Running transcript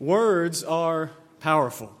Words are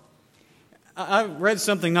powerful. I read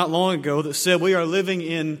something not long ago that said we are living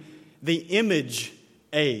in the image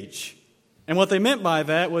age. And what they meant by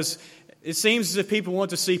that was it seems as if people want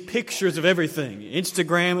to see pictures of everything.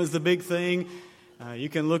 Instagram is the big thing. You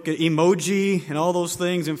can look at emoji and all those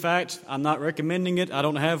things. In fact, I'm not recommending it. I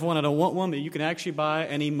don't have one. I don't want one. But you can actually buy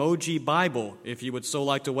an emoji Bible if you would so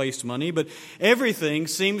like to waste money. But everything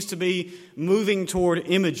seems to be moving toward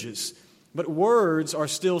images. But words are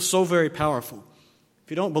still so very powerful.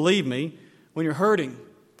 If you don't believe me, when you're hurting,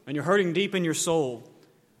 and you're hurting deep in your soul,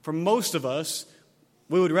 for most of us,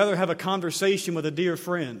 we would rather have a conversation with a dear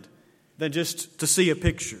friend than just to see a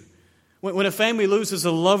picture. When a family loses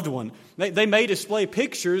a loved one, they may display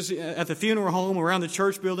pictures at the funeral home or around the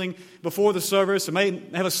church building before the service. They may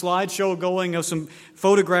have a slideshow going of some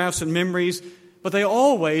photographs and memories, but they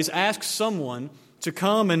always ask someone to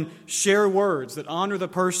come and share words that honor the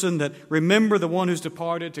person, that remember the one who's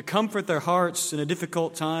departed, to comfort their hearts in a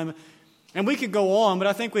difficult time. And we could go on, but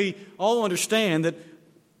I think we all understand that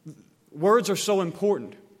words are so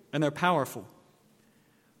important and they're powerful.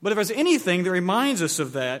 But if there's anything that reminds us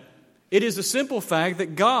of that, it is the simple fact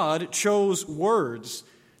that God chose words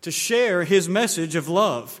to share His message of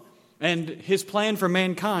love and His plan for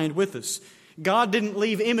mankind with us. God didn't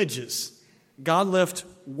leave images. God left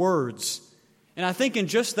words. And I think in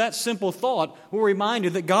just that simple thought, we're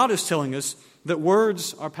reminded that God is telling us that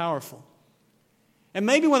words are powerful. And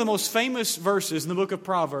maybe one of the most famous verses in the book of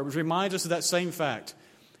Proverbs reminds us of that same fact.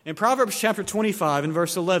 In Proverbs chapter 25 and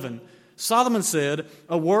verse 11, Solomon said,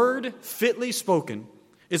 "A word fitly spoken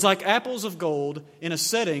is like apples of gold in a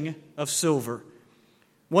setting of silver."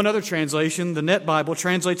 One other translation, the Net Bible,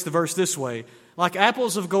 translates the verse this way: "Like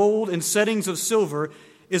apples of gold in settings of silver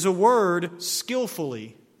is a word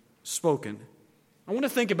skillfully spoken." I want to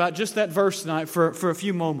think about just that verse tonight for a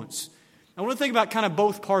few moments. I want to think about kind of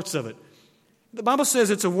both parts of it. The Bible says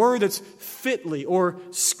it's a word that's fitly or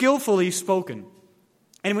skillfully spoken.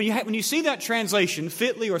 And when you see that translation,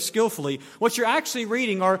 fitly or skillfully, what you're actually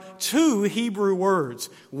reading are two Hebrew words.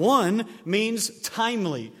 One means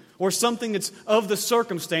timely, or something that's of the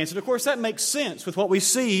circumstance. And of course that makes sense with what we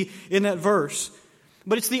see in that verse.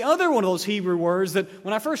 But it's the other one of those Hebrew words that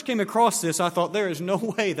when I first came across this, I thought there is no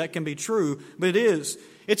way that can be true, but it is.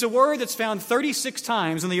 It's a word that's found 36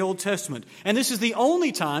 times in the Old Testament. And this is the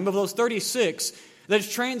only time of those 36 that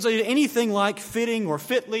is translated anything like fitting or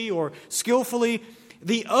fitly or skillfully.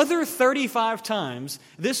 The other 35 times,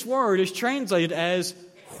 this word is translated as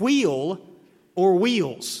wheel or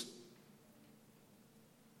wheels.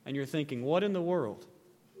 And you're thinking, what in the world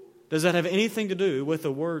does that have anything to do with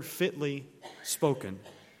the word fitly spoken?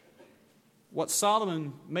 What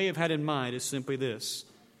Solomon may have had in mind is simply this.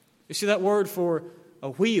 You see, that word for a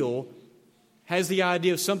wheel has the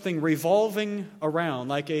idea of something revolving around,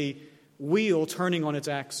 like a wheel turning on its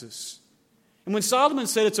axis. And when Solomon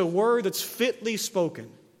said it's a word that's fitly spoken,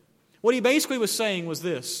 what he basically was saying was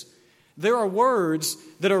this: there are words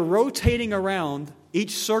that are rotating around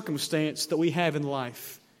each circumstance that we have in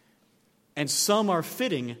life. And some are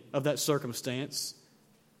fitting of that circumstance,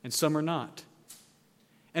 and some are not.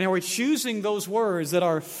 And are we choosing those words that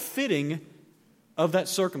are fitting of that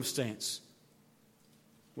circumstance?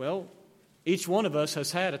 Well, each one of us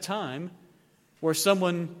has had a time where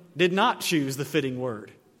someone did not choose the fitting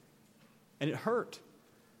word, and it hurt.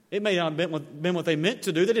 It may not have been what they meant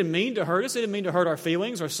to do. They didn't mean to hurt us. They didn't mean to hurt our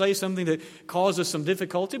feelings or say something that caused us some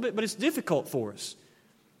difficulty, but it's difficult for us.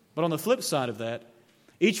 But on the flip side of that,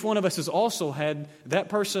 each one of us has also had that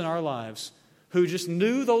person in our lives who just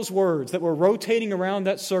knew those words that were rotating around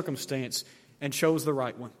that circumstance and chose the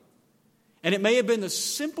right one. And it may have been the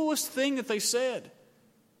simplest thing that they said,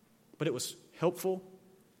 but it was helpful.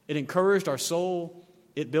 It encouraged our soul.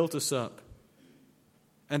 It built us up.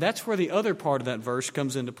 And that's where the other part of that verse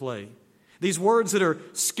comes into play. These words that are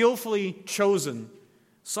skillfully chosen.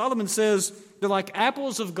 Solomon says they're like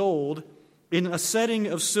apples of gold in a setting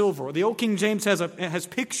of silver. The Old King James has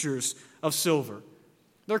pictures of silver.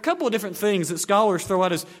 There are a couple of different things that scholars throw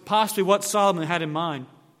out as possibly what Solomon had in mind.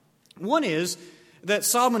 One is that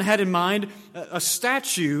Solomon had in mind a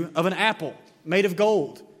statue of an apple made of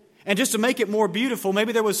gold. And just to make it more beautiful,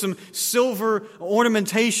 maybe there was some silver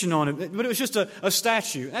ornamentation on it, but it was just a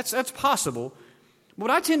statue. That's possible.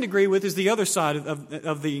 What I tend to agree with is the other side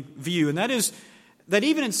of the view, and that is that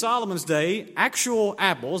even in Solomon's day, actual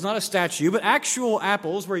apples, not a statue, but actual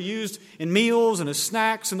apples were used in meals and as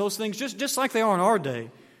snacks and those things, just like they are in our day.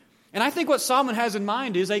 And I think what Solomon has in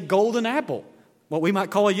mind is a golden apple, what we might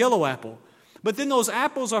call a yellow apple. But then those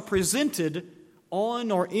apples are presented on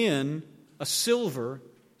or in a silver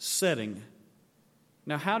setting.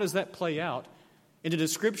 Now, how does that play out in the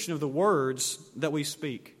description of the words that we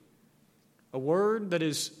speak. A word that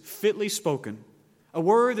is fitly spoken, a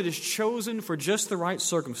word that is chosen for just the right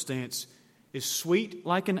circumstance, is sweet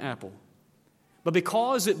like an apple. But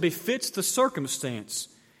because it befits the circumstance,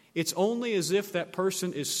 it's only as if that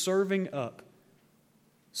person is serving up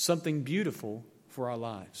something beautiful for our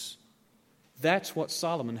lives. That's what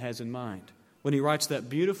Solomon has in mind when he writes that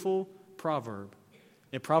beautiful proverb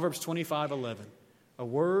in Proverbs 25:11. A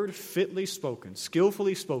word fitly spoken,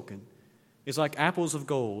 skillfully spoken, is like apples of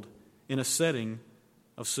gold in a setting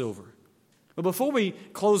of silver. But before we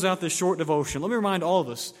close out this short devotion, let me remind all of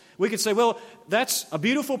us, we could say, well, that's a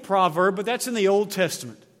beautiful proverb, but that's in the Old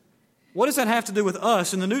Testament. What does that have to do with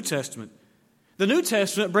us in the New Testament? The New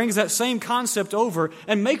Testament brings that same concept over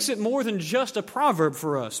and makes it more than just a proverb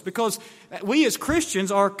for us, because we as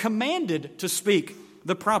Christians are commanded to speak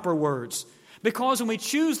the proper words. Because when we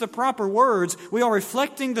choose the proper words, we are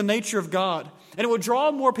reflecting the nature of God, and it will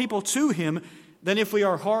draw more people to Him than if we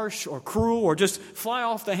are harsh or cruel or just fly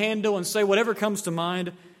off the handle and say whatever comes to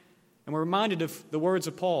mind. And we're reminded of the words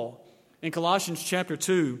of Paul in Colossians chapter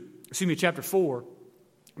 4,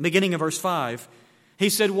 beginning of verse 5. He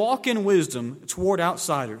said, "Walk in wisdom toward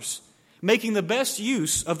outsiders, making the best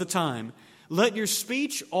use of the time. Let your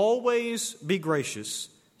speech always be gracious,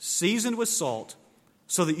 seasoned with salt,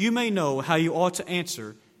 so that you may know how you ought to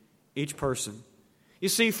answer each person." You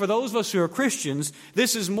see, for those of us who are Christians,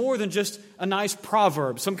 this is more than just a nice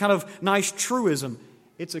proverb, some kind of nice truism.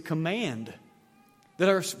 It's a command that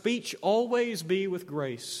our speech always be with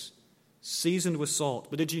grace, seasoned with salt.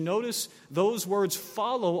 But did you notice those words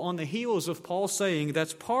follow on the heels of Paul saying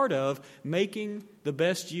that's part of making the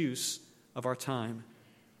best use of our time?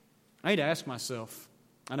 I need to ask myself,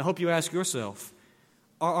 and I hope you ask yourself,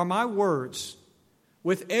 are my words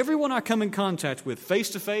with everyone I come in contact with, face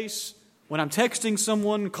to face, when I'm texting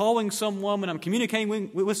someone, calling someone, when I'm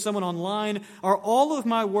communicating with someone online, are all of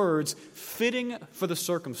my words fitting for the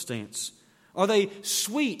circumstance? Are they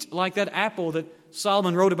sweet like that apple that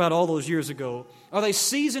Solomon wrote about all those years ago? Are they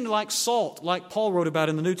seasoned like salt like Paul wrote about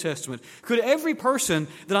in the New Testament? Could every person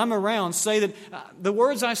that I'm around say that the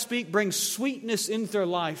words I speak bring sweetness into their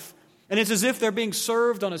life, and it's as if they're being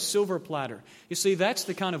served on a silver platter? You see, that's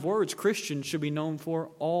the kind of words Christians should be known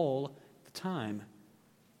for all the time.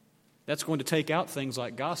 That's going to take out things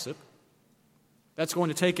like gossip. That's going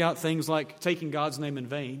to take out things like taking God's name in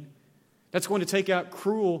vain. That's going to take out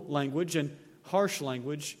cruel language and harsh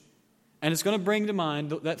language. And it's going to bring to mind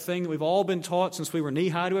that thing that we've all been taught since we were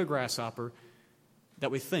knee-high to a grasshopper,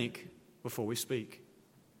 that we think before we speak.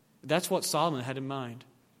 That's what Solomon had in mind.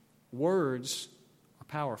 Words are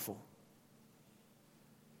powerful.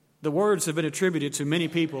 The words have been attributed to many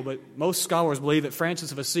people, but most scholars believe that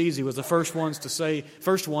Francis of Assisi was the first one to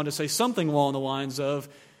say something along the lines of,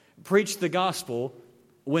 preach the gospel,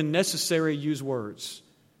 when necessary, use words.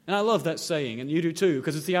 And I love that saying, and you do too,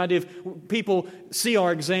 because it's the idea of people see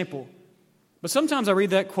our example. But sometimes I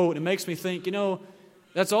read that quote and it makes me think,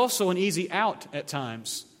 that's also an easy out at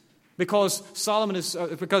times. Because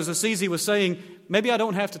because Assisi was saying, maybe I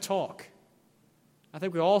don't have to talk. I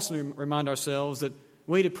think we also remind ourselves that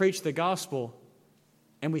we need to preach the gospel,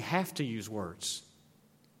 and we have to use words.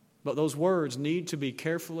 But those words need to be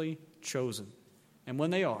carefully chosen. And when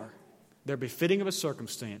they are, they're befitting of a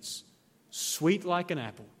circumstance, sweet like an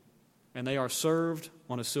apple, and they are served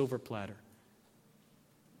on a silver platter.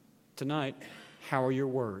 Tonight, how are your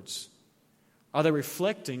words? Are they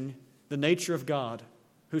reflecting the nature of God,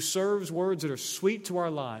 who serves words that are sweet to our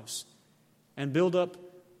lives and build up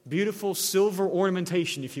beautiful silver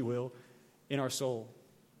ornamentation, if you will, in our soul?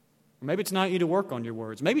 Or maybe tonight you need to work on your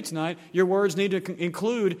words. Maybe tonight your words need to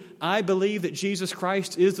include, I believe that Jesus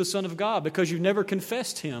Christ is the Son of God, because you've never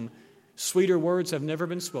confessed Him. Sweeter words have never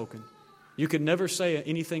been spoken. You could never say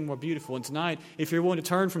anything more beautiful. And tonight, if you're willing to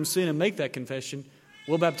turn from sin and make that confession,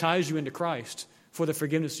 we'll baptize you into Christ for the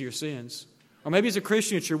forgiveness of your sins. Or maybe as a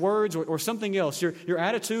Christian, it's your words or something else, your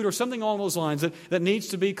attitude or something along those lines that needs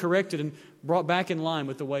to be corrected and brought back in line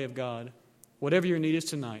with the way of God. Whatever your need is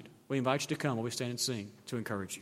tonight, we invite you to come while we stand and sing to encourage you.